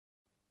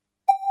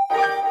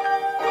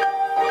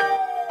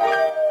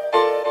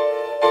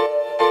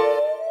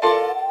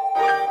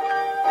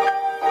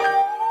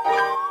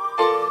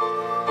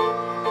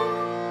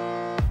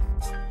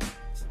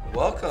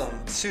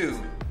to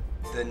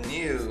the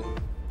new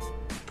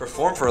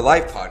Perform for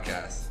Life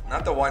podcast.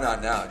 Not the Why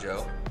Not Now,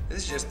 Joe.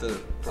 This is just the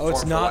Perform for Life. Oh,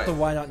 it's not the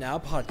Why Not Now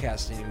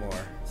podcast anymore.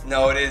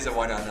 No, it is a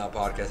Why Not Now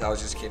podcast. I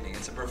was just kidding.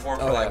 It's a Perform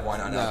for Life Why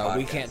Not Now podcast. No,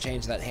 we can't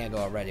change that handle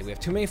already. We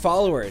have too many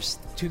followers.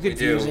 Too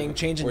confusing.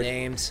 Changing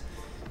names.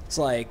 It's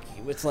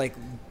like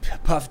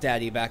Puff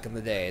Daddy back in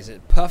the day. Is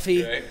it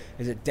Puffy? Right.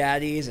 Is it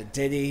Daddy? Is it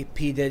Diddy?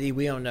 P. Diddy?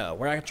 We don't know.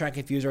 We're not going to try and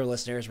confuse our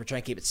listeners. We're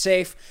trying to keep it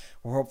safe.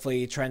 We're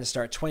hopefully trying to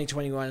start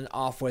 2021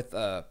 off with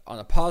on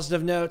a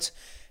positive note.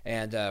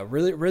 And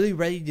really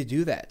ready to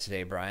do that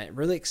today, Bryant.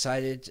 Really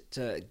excited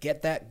to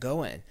get that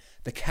going.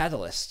 The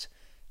catalyst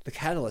of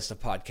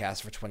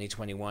podcasts for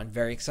 2021.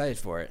 Very excited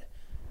for it.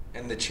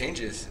 And the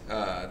changes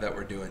that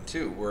we're doing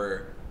too.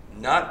 We're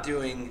not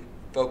doing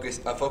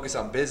a focus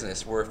on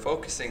business. We're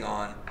focusing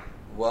on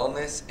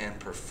wellness and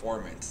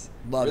performance.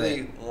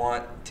 Really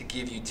want to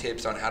give you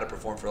tips on how to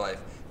perform for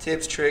life.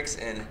 Tips, tricks,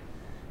 and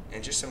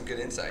just some good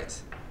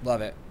insights.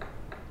 Love it.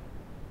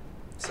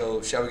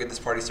 So shall we get this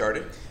party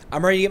started?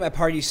 I'm ready to get my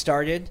party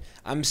started.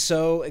 I'm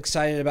so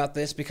excited about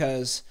this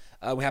because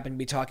we happen to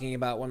be talking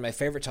about one of my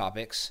favorite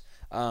topics,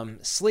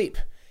 sleep.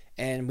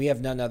 And we have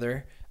none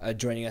other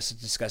joining us to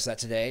discuss that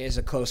today is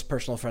a close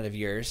personal friend of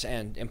yours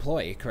and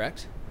employee,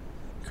 correct?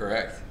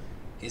 Correct.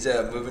 He's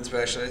a movement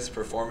specialist,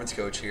 performance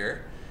coach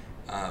here.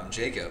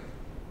 Jacob,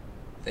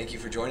 thank you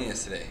for joining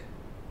us today.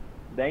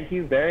 Thank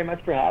you very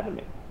much for having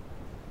me.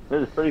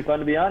 This is pretty fun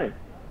to be on it.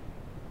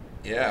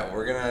 Yeah,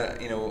 we're going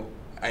to,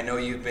 I know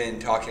you've been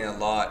talking a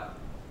lot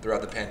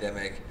throughout the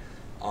pandemic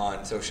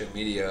on social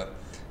media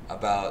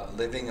about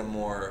living a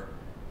more,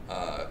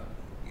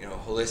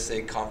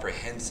 holistic,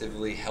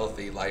 comprehensively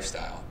healthy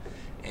lifestyle.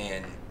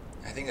 And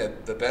I think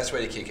that the best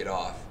way to kick it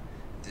off,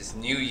 this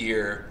new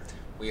year,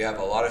 we have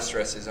a lot of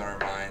stresses on our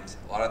minds,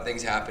 a lot of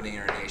things happening in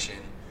our nation.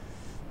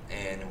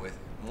 And with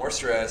more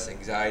stress,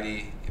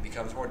 anxiety, it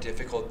becomes more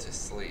difficult to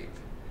sleep.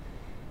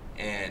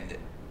 And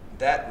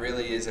that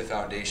really is a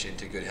foundation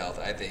to good health,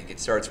 I think. It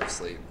starts with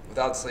sleep.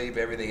 Without sleep,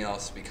 everything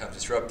else becomes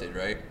disrupted,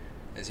 right?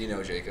 As you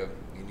know, Jacob,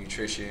 your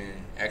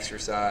nutrition,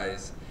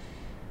 exercise,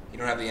 you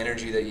don't have the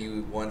energy that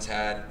you once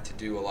had to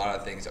do a lot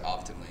of things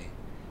optimally.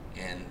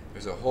 And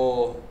there's a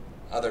whole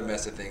other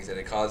mess of things that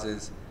it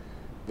causes.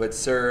 But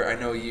sir, I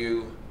know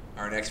you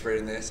are an expert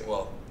in this.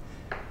 Well,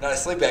 not a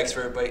sleep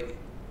expert, but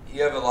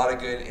you have a lot of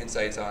good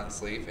insights on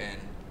sleep, and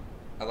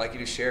I'd like you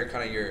to share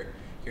kind of your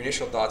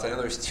initial thoughts. I know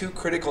there's two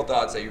critical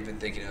thoughts that you've been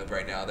thinking of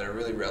right now that are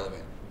really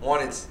relevant.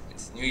 One, it's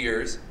New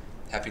Year's.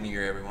 Happy New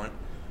Year, everyone.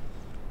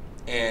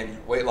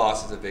 And weight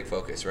loss is a big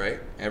focus, right?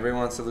 Everyone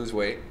wants to lose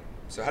weight.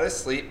 So how does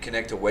sleep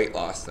connect to weight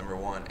loss, number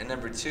one? And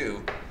number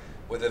two,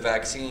 with a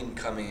vaccine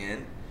coming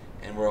in,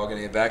 and we're all going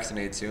to get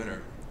vaccinated soon,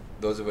 or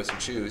those of us who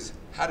choose,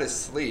 how does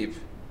sleep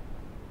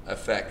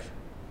affect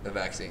the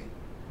vaccine?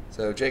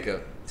 So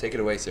Jacob, take it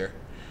away, sir.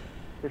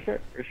 For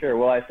sure.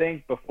 Well, I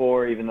think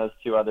before even those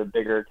two other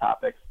bigger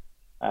topics,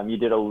 you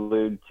did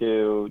allude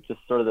to just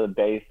sort of the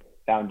base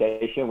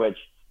foundation, which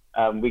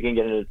we can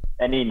get into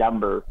any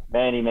number,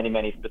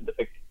 many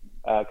specific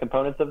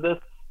components of this.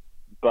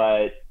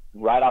 But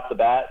right off the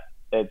bat,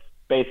 it's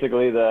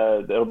basically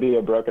it'll be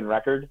a broken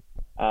record.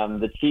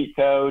 The cheat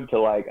code to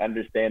like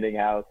understanding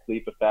how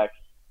sleep affects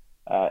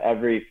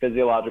every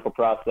physiological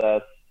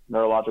process,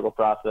 neurological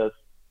process,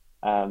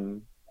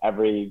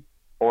 every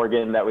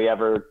organ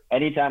that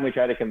anytime we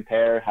try to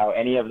compare how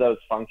any of those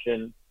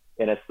function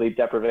in a sleep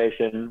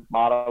deprivation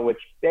model, which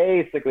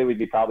basically would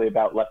be probably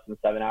about less than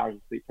 7 hours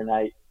of sleep per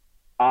night.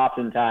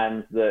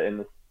 Oftentimes in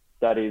the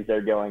studies,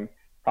 they're going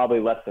probably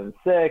less than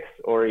 6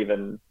 or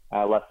even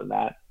less than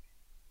that.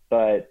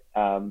 But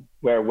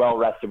where well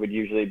rested would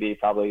usually be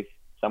probably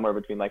somewhere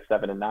between like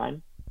 7 and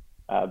 9.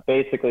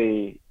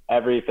 Basically,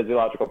 every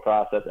physiological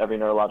process, every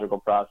neurological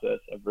process,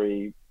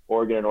 every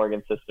organ and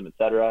organ system, et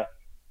cetera,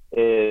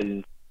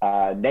 is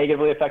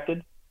negatively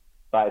affected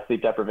by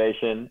sleep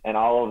deprivation, and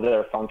all of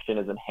their function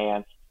is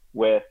enhanced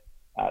with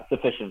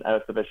sufficient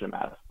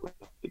amount of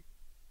sleep.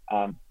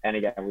 And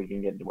again, we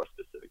can get into more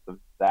specifics of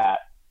that.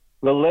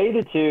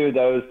 Related to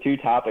those two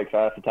topics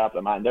right off the top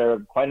of my mind, there are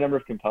quite a number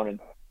of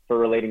components for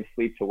relating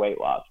sleep to weight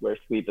loss, where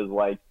sleep is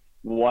like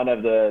one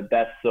of the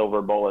best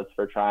silver bullets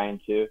for trying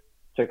to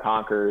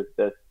conquer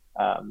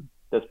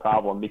this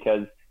problem,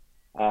 because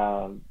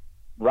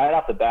right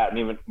off the bat, I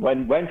mean,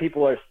 when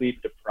people are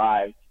sleep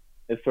deprived,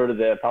 it's sort of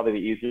probably the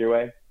easier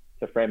way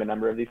to frame a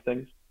number of these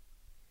things.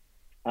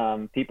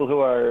 People who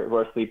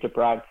are sleep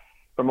deprived,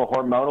 from a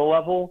hormonal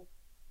level,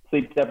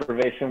 sleep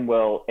deprivation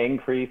will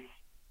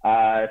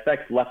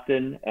affects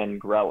leptin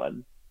and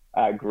ghrelin.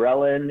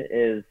 Ghrelin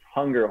is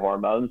hunger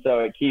hormone, so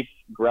it keeps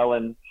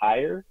ghrelin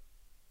higher,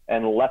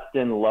 and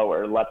leptin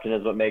lower. Leptin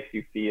is what makes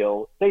you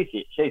feel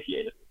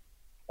satiated.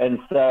 And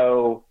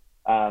so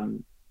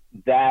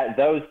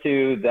those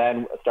two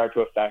then start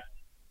to affect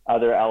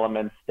other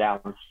elements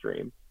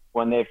downstream.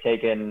 When they've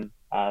taken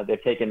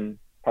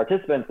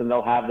participants, and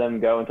they'll have them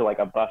go into like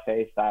a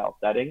buffet style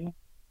setting,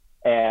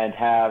 and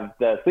have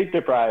the sleep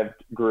deprived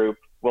group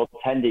will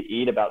tend to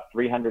eat about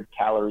 300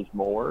 calories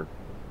more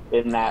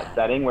in that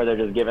setting where they're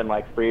just given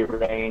like free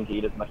reign to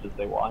eat as much as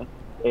they want.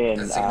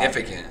 That's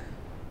significant.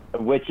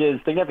 Which is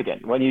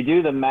significant. When you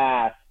do the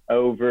math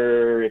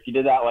over, if you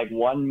did that like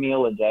one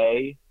meal a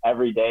day,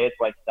 every day, it's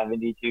like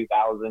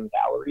 72,000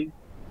 calories,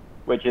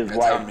 which is That's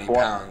like how many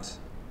pounds?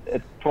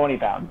 It's 20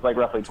 pounds, like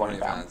roughly 20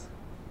 pounds.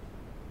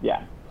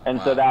 Yeah. And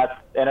Wow. so that's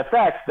an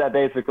effect that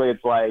basically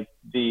it's like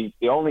the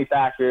only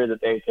factor that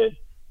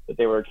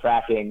they were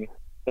tracking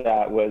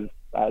that was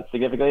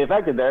significantly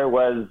affected there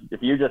was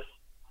if you just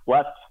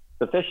slept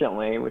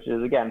sufficiently, which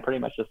is again pretty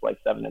much just like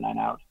 7 to 9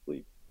 hours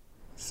sleep.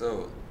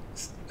 So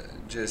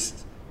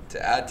just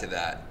to add to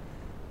that,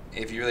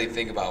 if you really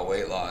think about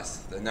weight loss,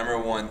 the number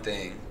one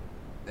thing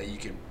that you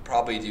could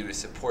probably do to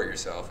support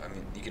yourself, I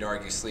mean, you can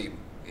argue sleep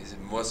is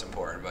most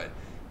important, but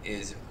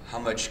is how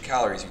much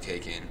calories you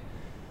take in.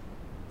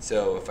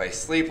 So if I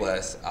sleep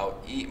less,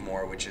 I'll eat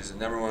more, which is the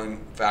number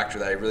one factor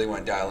that I really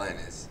want to dial in,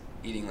 is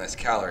eating less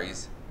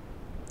calories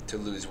to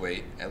lose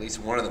weight, at least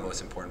one of the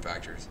most important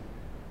factors.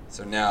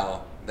 So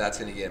now that's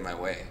going to get in my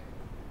way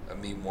of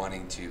me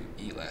wanting to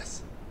eat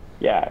less.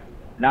 Yeah.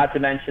 Not to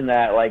mention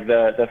that like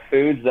the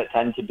foods that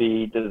tend to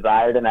be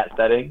desired in that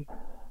setting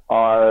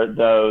are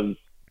those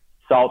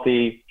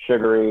salty,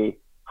 sugary,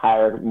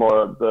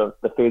 more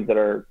the foods that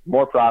are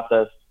more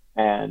processed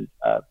and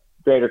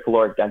greater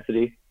caloric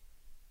density.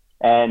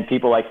 And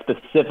people like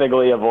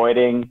specifically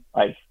avoiding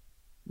like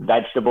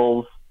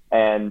vegetables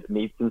and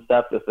meats and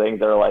stuff, the things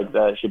that are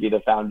like should be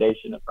the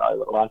foundation of probably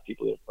what a lot of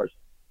people eat, of course,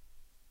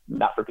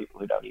 not for people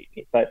who don't eat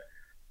meat, but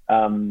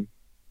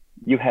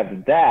you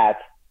have that.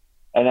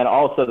 And then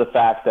also the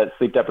fact that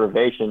sleep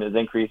deprivation is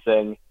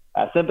increasing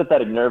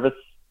sympathetic nervous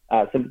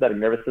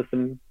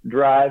system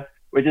drive,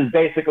 which is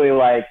basically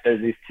like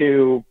there's these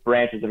two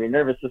branches of your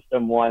nervous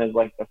system. One is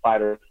like the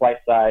fight or flight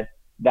side.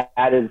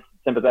 That is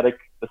sympathetic,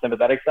 the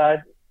sympathetic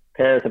side.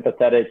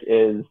 Parasympathetic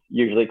is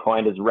usually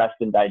coined as rest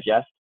and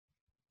digest.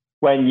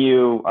 When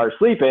you are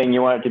sleeping,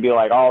 you want it to be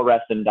like all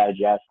rest and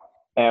digest.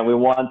 And we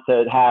want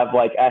to have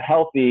like a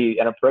healthy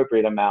and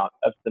appropriate amount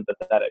of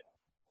sympathetic.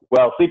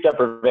 Well, sleep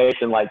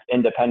deprivation, like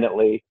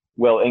independently,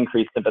 will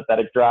increase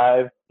sympathetic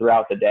drive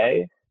throughout the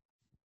day.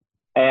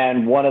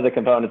 And one of the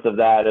components of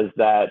that is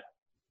that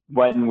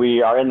when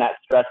we are in that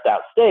stressed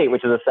out state,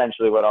 which is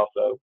essentially what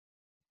also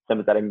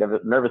sympathetic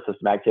nervous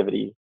system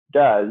activity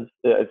does,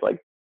 it's like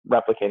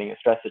replicating a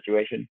stress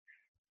situation,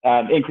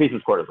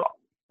 increases cortisol,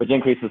 which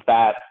increases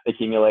fat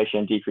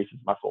accumulation, decreases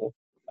muscle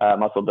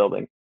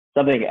building.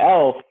 Something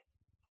else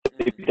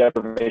sleep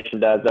deprivation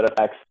does that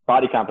affects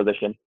body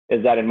composition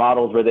is that in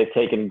models where they've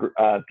taken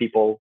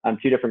people on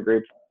two different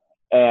groups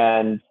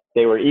and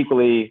they were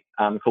equally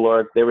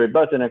caloric, they were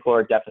both in a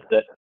caloric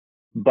deficit,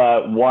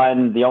 but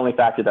the only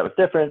factor that was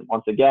different,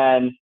 once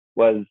again,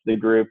 was the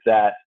group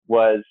that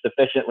was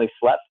sufficiently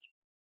slept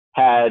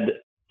had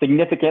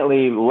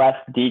significantly less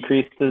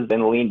decreases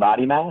in lean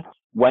body mass.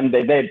 When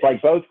they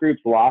like both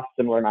groups lost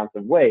similar amounts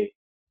of weight,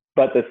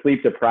 but the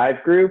sleep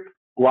deprived group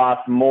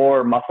lost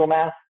more muscle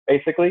mass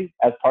basically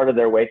as part of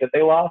their weight that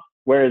they lost,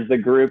 whereas the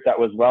group that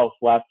was well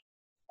slept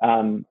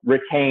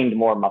retained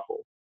more muscle.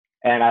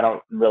 And I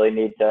don't really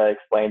need to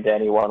explain to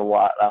anyone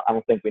what, I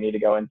don't think we need to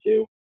go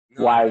into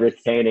why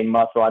retaining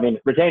muscle. I mean,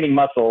 retaining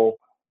muscle,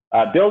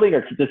 building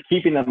or just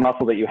keeping the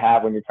muscle that you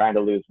have when you're trying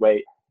to lose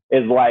weight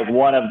is like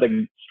one of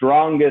the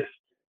strongest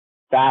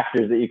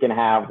factors that you can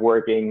have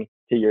working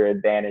to your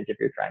advantage if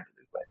you're trying to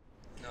lose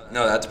weight.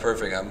 No, that's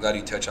perfect. I'm glad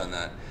you touched on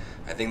that.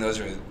 I think those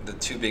are the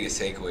two biggest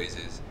takeaways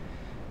is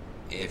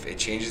if it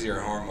changes your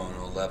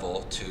hormonal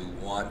level to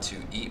want to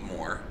eat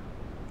more,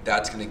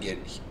 that's going to get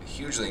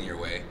hugely in your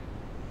way.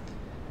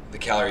 The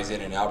calories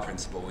in and out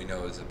principle we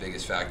know is the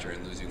biggest factor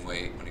in losing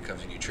weight when it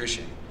comes to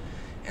nutrition.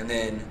 And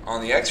then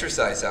on the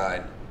exercise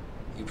side,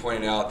 you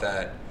pointed out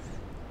that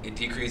it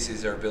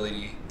decreases our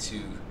ability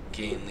to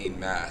gain lean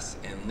mass.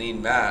 And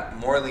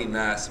more lean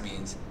mass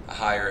means a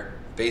higher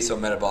basal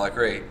metabolic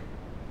rate,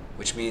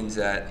 which means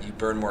that you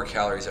burn more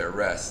calories at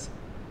rest.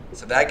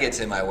 So that gets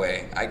in my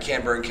way. I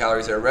can't burn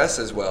calories at rest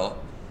as well.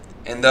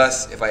 And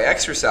thus, if I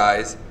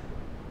exercise,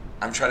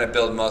 I'm trying to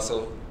build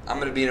muscle. I'm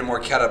going to be in a more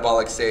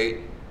catabolic state.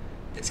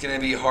 It's going to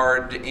be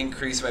hard to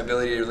increase my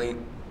ability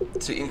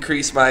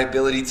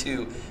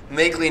to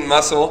make lean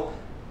muscle.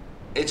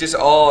 It's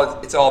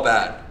all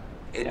bad.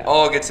 It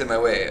all gets in my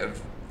way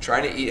of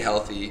trying to eat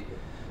healthy,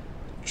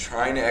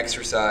 trying to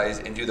exercise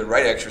and do the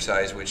right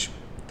exercise, which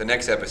the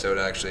next episode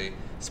actually,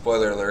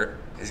 spoiler alert,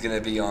 is going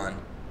to be on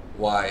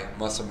why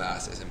muscle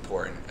mass is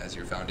important as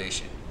your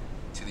foundation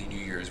to the New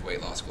Year's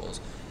weight loss goals.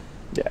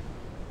 Yeah.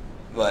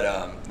 But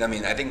I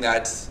mean, I think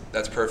that's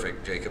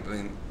perfect, Jacob. I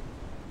mean,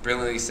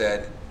 brilliantly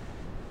said.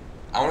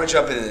 I want to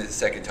jump into the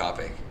second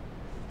topic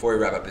before we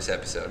wrap up this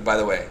episode. And by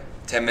the way,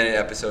 10-minute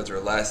episodes or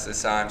less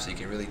this time, so you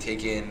can really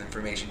take in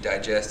information,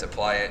 digest,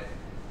 apply it,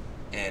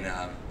 and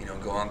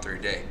go on through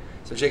your day.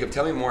 So Jacob,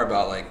 tell me more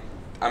about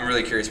I'm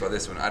really curious about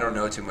this one. I don't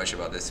know too much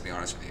about this, to be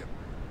honest with you.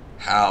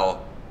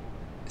 How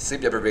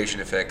sleep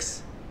deprivation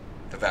affects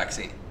the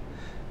vaccine.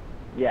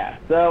 Yeah,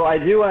 so I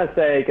do want to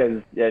say,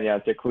 because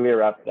to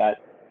clear up that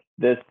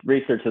this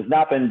research has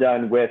not been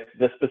done with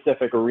the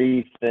specific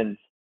recent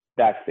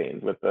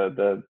vaccines, with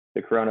the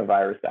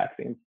coronavirus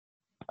vaccines.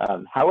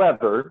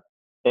 However,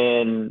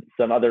 in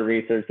some other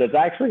research that's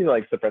actually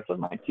like suppressed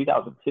in like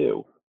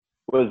 2002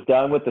 was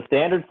done with the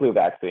standard flu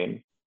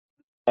vaccine.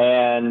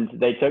 And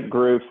they took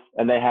groups,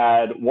 and they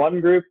had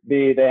one group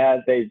they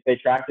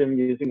tracked them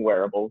using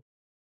wearables.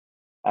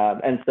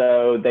 And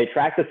so they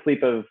tracked the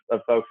sleep of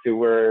folks who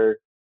were,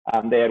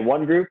 they had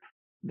one group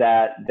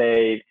that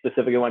they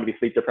specifically wanted to be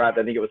sleep deprived.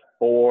 I think it was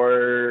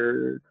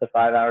 4 to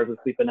 5 hours of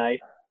sleep a night.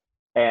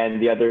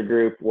 And the other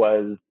group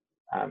was,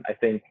 I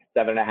think,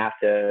 7.5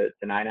 to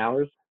 9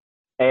 hours.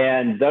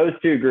 And those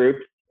two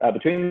groups,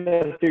 between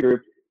those two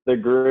groups, the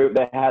group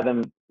that had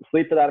them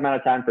sleep for that amount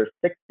of time for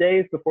 6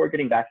 days before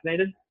getting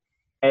vaccinated,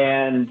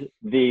 and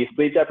the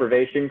sleep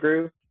deprivation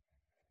group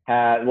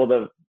had,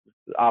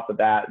 off the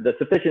bat, the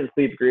sufficient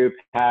sleep group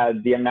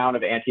had the amount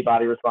of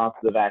antibody response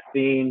to the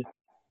vaccine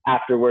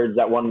afterwards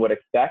that one would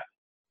expect.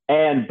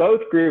 And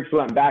both groups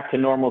went back to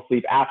normal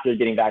sleep after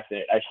getting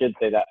vaccinated. I should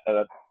say that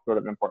that's sort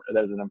of important.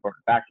 That is an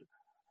important factor.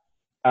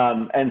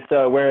 And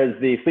so whereas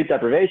the sleep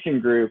deprivation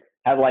group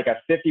had like a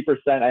 50%,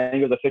 I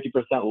think it was a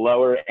 50%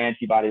 lower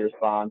antibody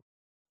response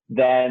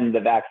than the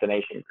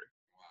vaccination group.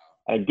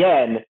 And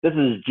again, this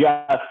is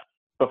just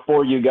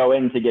before you go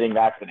into getting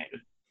vaccinated.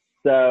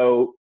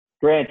 So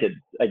granted,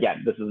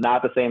 again, this is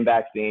not the same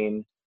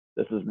vaccine.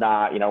 This is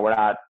not, we're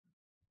not,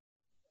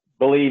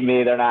 believe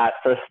me, they're not,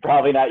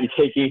 probably not you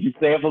taking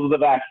samples of the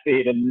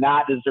vaccine and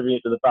not distributing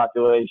it to the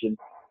population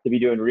to be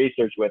doing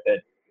research with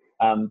it.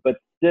 But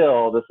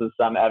still, this is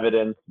some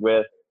evidence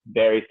with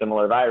very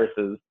similar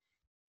viruses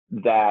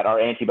that our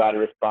antibody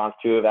response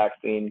to a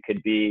vaccine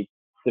could be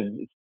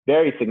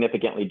very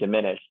significantly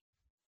diminished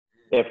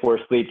if we're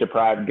sleep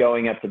deprived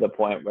going up to the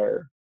point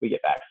where we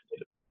get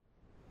vaccinated.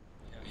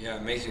 Yeah,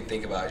 it makes me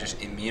think about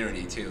just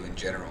immunity too in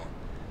general.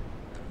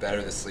 The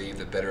better the sleep,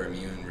 the better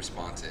immune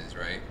response is,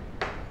 right?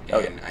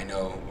 And I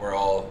know we're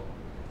all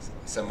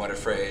somewhat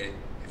afraid,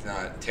 if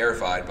not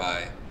terrified,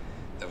 by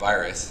the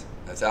virus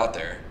that's out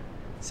there.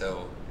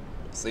 So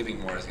sleeping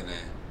more is going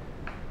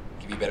to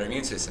give you a better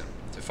immune system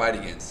to fight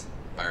against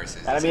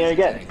viruses. And I mean,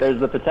 again, there's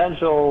the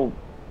potential.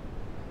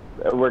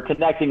 We're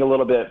connecting a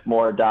little bit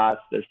more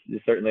dots. There's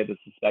certainly this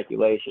is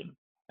speculation,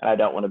 and I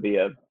don't want to be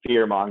a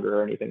fear monger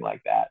or anything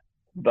like that.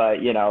 But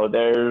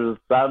there's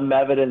some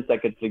evidence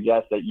that could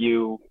suggest that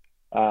you,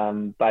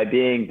 by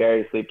being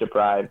very sleep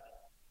deprived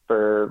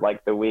for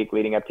like the week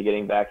leading up to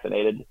getting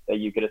vaccinated, that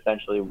you could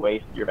essentially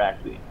waste your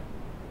vaccine.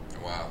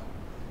 Wow,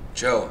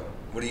 Joe,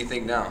 what do you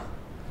think now?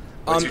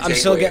 I'm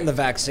still getting the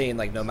vaccine,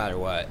 like no matter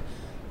what.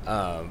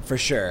 For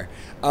sure.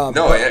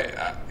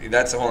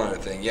 That's a whole other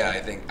thing. Yeah, I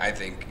think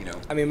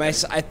I mean, I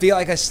feel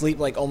like I sleep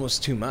like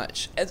almost too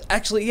much.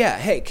 Actually, yeah.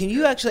 Hey, can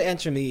you actually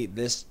answer me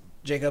this,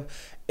 Jacob?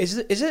 Is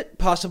it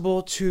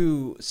possible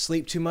to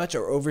sleep too much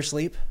or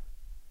oversleep?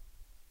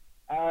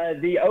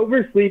 The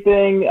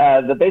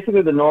oversleeping,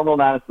 basically the normal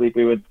amount of sleep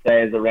we would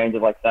say is a range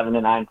of like 7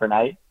 to 9 per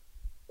night.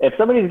 If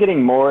somebody's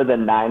getting more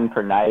than 9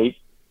 per night,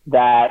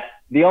 that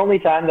the only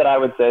time that I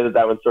would say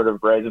that would sort of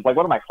raise, if like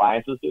one of my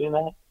clients was doing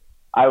that,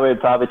 I would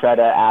probably try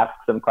to ask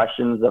some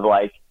questions of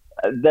like,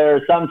 there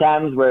are some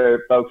times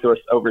where folks who are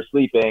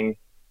oversleeping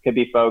could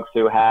be folks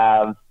who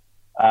have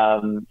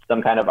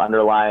some kind of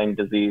underlying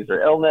disease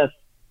or illness,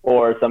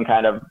 or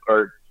sometimes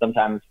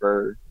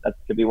that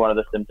could be one of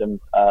the symptoms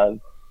of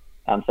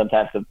some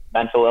types of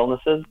mental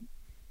illnesses.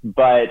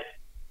 But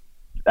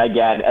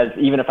again,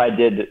 even if I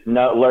did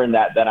learn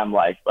that, then I'm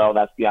like, well,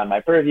 that's beyond my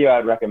purview.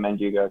 I'd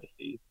recommend you go to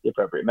see the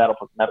appropriate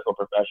medical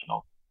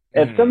professional.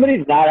 If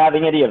somebody's not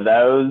having any of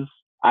those,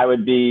 I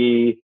would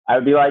be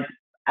like,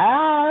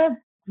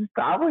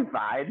 probably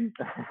fine.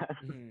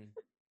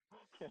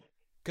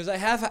 Because I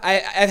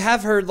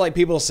have heard like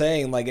people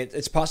saying like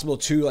it's possible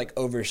to like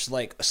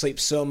sleep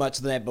so much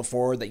the night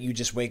before that you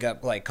just wake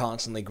up like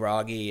constantly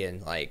groggy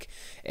and like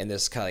in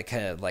this kind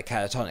of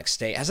catatonic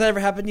state. Has that ever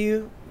happened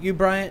to you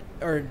Bryant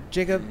or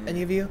Jacob,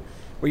 any of you,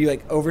 where you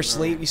like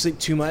oversleep, you sleep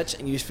too much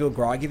and you just feel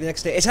groggy the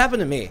next day? It's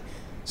happened to me,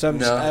 so I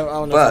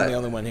don't know if I'm the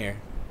only one here.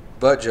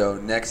 But Joe,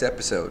 next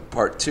episode,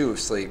 part 2 of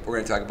sleep, we're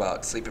going to talk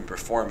about sleep and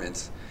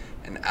performance,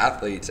 and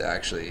athletes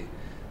actually,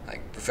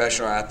 like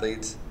professional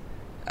athletes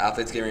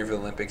getting ready for the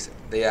Olympics,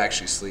 they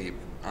actually sleep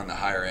on the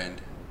higher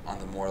end, on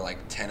the more like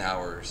 10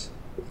 hours,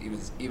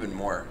 even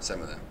more,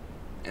 some of them.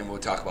 And we'll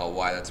talk about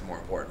why that's more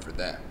important for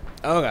them.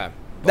 Okay.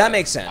 That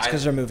makes sense,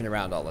 because they're moving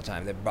around all the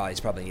time. Their bodies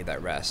probably need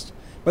that rest.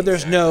 But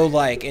there's no,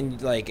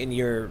 in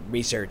your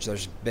research,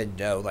 there's been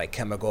no, like,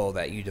 chemical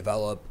that you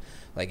develop,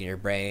 like, in your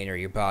brain or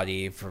your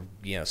body for,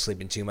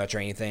 sleeping too much or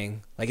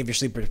anything. Like, if you're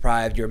sleep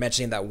deprived, you're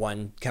mentioning that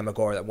one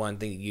chemical or that one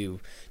thing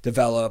you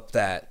develop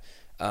that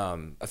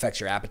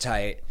affects your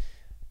appetite.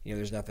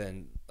 There's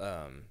nothing,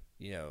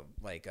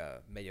 like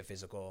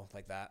metaphysical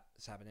like that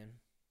is happening.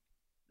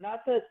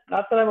 Not that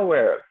I'm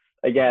aware of.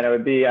 Again,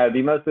 I'd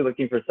be mostly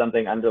looking for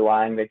something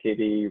underlying that could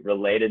be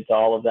related to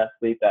all of that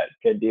sleep that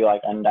could be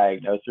like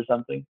undiagnosed or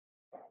something.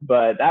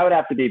 But that would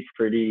have to be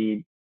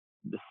pretty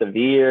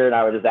severe, and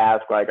I would just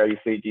ask, like, do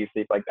you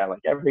sleep like that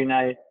like every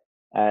night?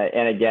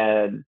 And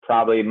again,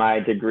 probably my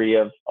degree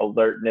of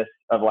alertness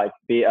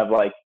being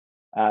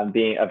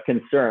of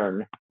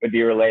concern would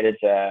be related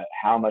to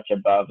how much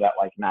above that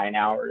like 9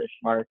 hour-ish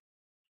mark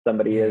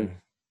somebody is.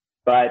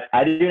 But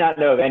I do not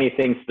know of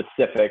anything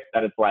specific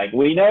that it's like,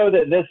 we know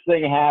that this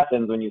thing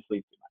happens when you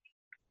sleep too much.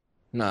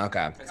 No,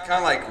 okay. It's kind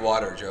of like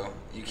water, Joe.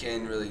 You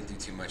can't really do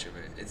too much of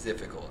it. It's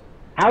difficult.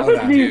 How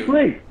much do you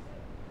sleep?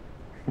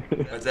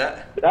 What's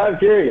that? I'm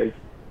curious.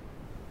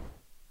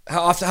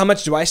 How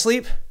much do I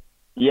sleep?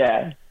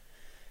 Yeah.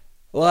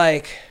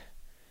 Like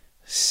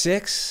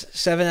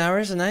 6-7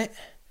 hours a night.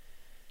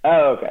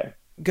 Oh, okay.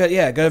 Good.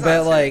 Yeah. Go to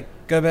bed like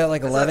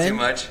 11. Not too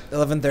much.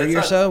 11:30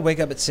 or so. Wake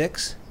up at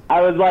 6. I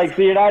was like,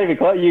 so you're not even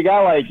close. You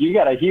got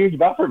a huge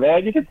buffer,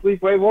 man. You can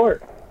sleep way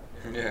more.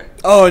 Yeah.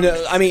 Oh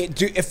no! I mean,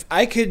 if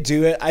I could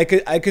do it, I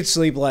could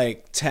sleep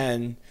like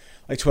 10,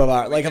 like 12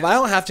 hours. Like if I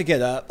don't have to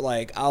get up,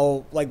 like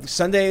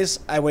Sundays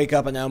I wake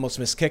up and I almost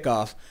miss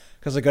kickoff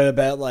because I go to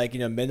bed like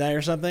midnight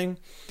or something.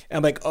 And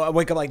I'm like, I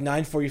wake up like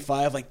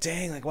 9:45. Like,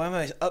 dang, like why am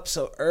I up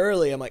so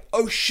early? I'm like,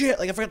 oh shit!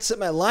 Like I forgot to set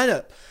my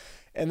lineup.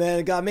 And then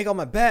I gotta make all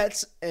my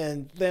bets,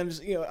 and then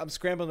I'm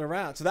scrambling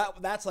around. So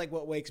that's like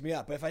what wakes me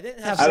up. But if I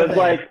didn't have, I was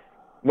like,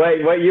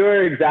 wait, what you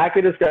were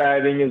exactly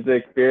describing is the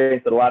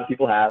experience that a lot of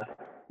people have,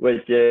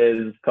 which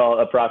is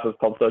called a process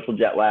called social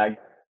jet lag.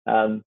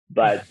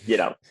 But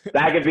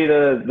that could be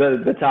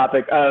the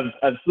topic of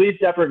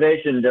sleep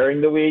deprivation during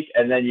the week,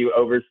 and then you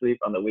oversleep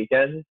on the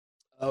weekends.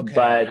 Okay,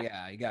 but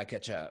yeah, you gotta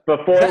catch up.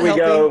 Before we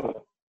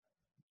go,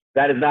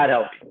 that is not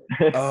healthy.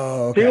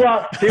 Oh, okay.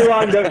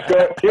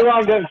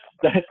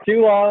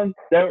 Too long,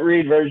 don't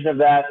read version of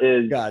that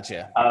is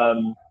gotcha.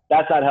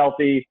 That's not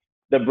healthy.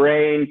 The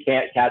brain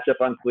can't catch up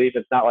on sleep.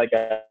 It's not like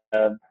a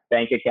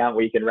bank account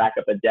where you can rack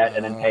up a debt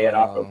and then pay it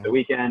off over the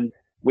weekend.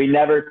 We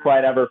never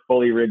quite ever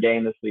fully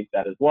regain the sleep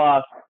that is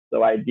lost.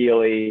 So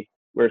ideally,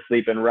 we're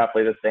sleeping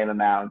roughly the same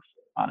amount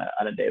on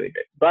a daily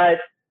basis. But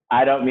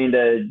I don't mean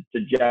to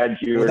judge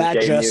you or shame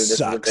you. This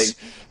sucks. Is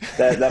a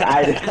thing that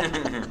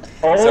I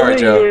only Sorry,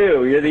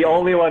 Joe. you're the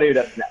only one who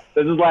doesn't know.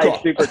 This is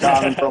like super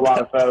common for a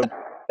lot of folks.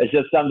 It's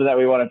just something that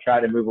we want to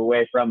try to move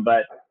away from.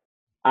 But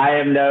I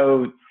am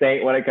no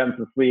saint when it comes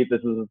to sleep.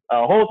 This is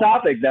a whole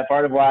topic that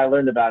part of why I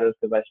learned about it is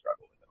because I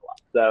struggle with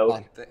it a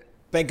lot. So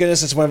thank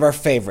goodness it's one of our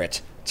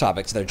favorite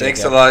topics there, Jacob.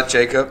 Thanks a lot,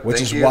 Jacob.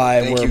 Which is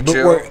why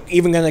we're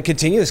even going to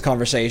continue this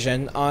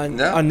conversation on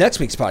next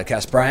week's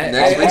podcast, Bryant.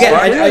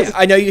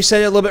 I know you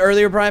said it a little bit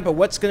earlier, Bryant, but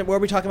what are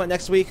we talking about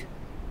next week?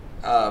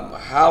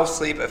 How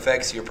sleep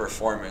affects your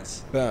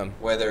performance. Boom.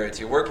 Whether it's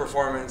your work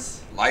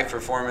performance, life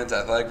performance,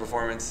 athletic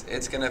performance,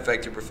 it's going to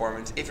affect your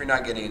performance if you're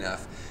not getting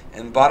enough.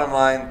 And bottom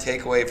line,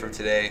 takeaway from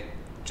today,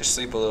 just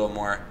sleep a little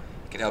more.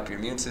 It can help your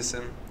immune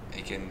system.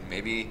 It can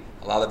maybe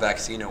allow the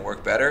vaccine to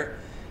work better.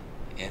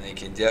 And it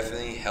can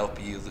definitely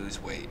help you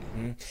lose weight.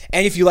 Mm-hmm.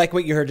 And if you like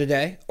what you heard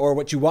today or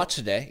what you watched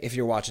today, if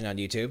you're watching on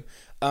YouTube,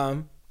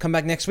 come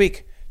back next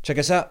week. Check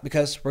us out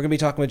because we're going to be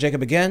talking with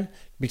Jacob again.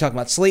 We'll be talking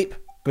about sleep.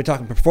 We'll be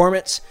talking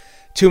performance.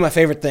 Two of my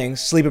favorite things,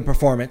 sleep and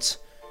performance.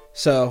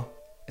 So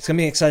it's going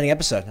to be an exciting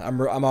episode.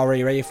 I'm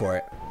already ready for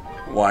it.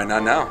 Why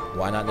not now?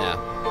 Why not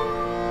now?